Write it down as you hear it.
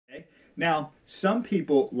Now, some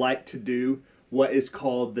people like to do what is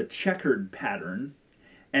called the checkered pattern,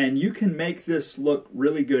 and you can make this look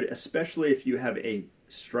really good, especially if you have a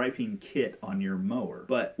striping kit on your mower.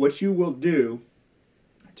 But what you will do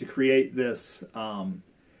to create this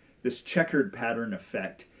this checkered pattern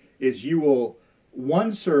effect is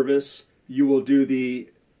one service you will do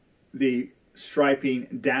the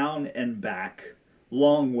striping down and back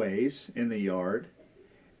long ways in the yard,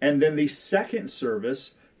 and then the second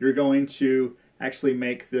service you're going to actually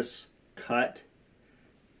make this cut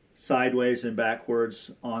sideways and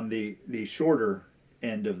backwards on the shorter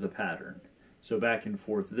end of the pattern, so back and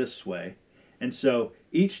forth this way. And so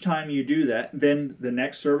each time you do that, then the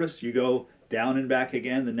next service you go down and back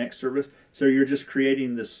again, the next service, so you're just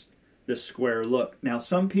creating this square look. Now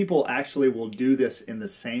some people actually will do this in the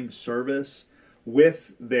same service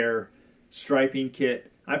with their striping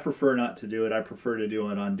kit. I prefer not to do it. I prefer to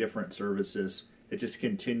do it on different services. It just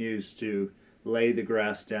continues to lay the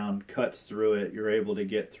grass down, cuts through it. You're able to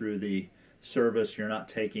get through the service. You're not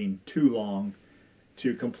taking too long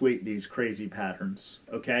to complete these crazy patterns,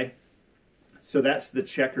 okay? So that's the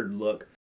checkered look.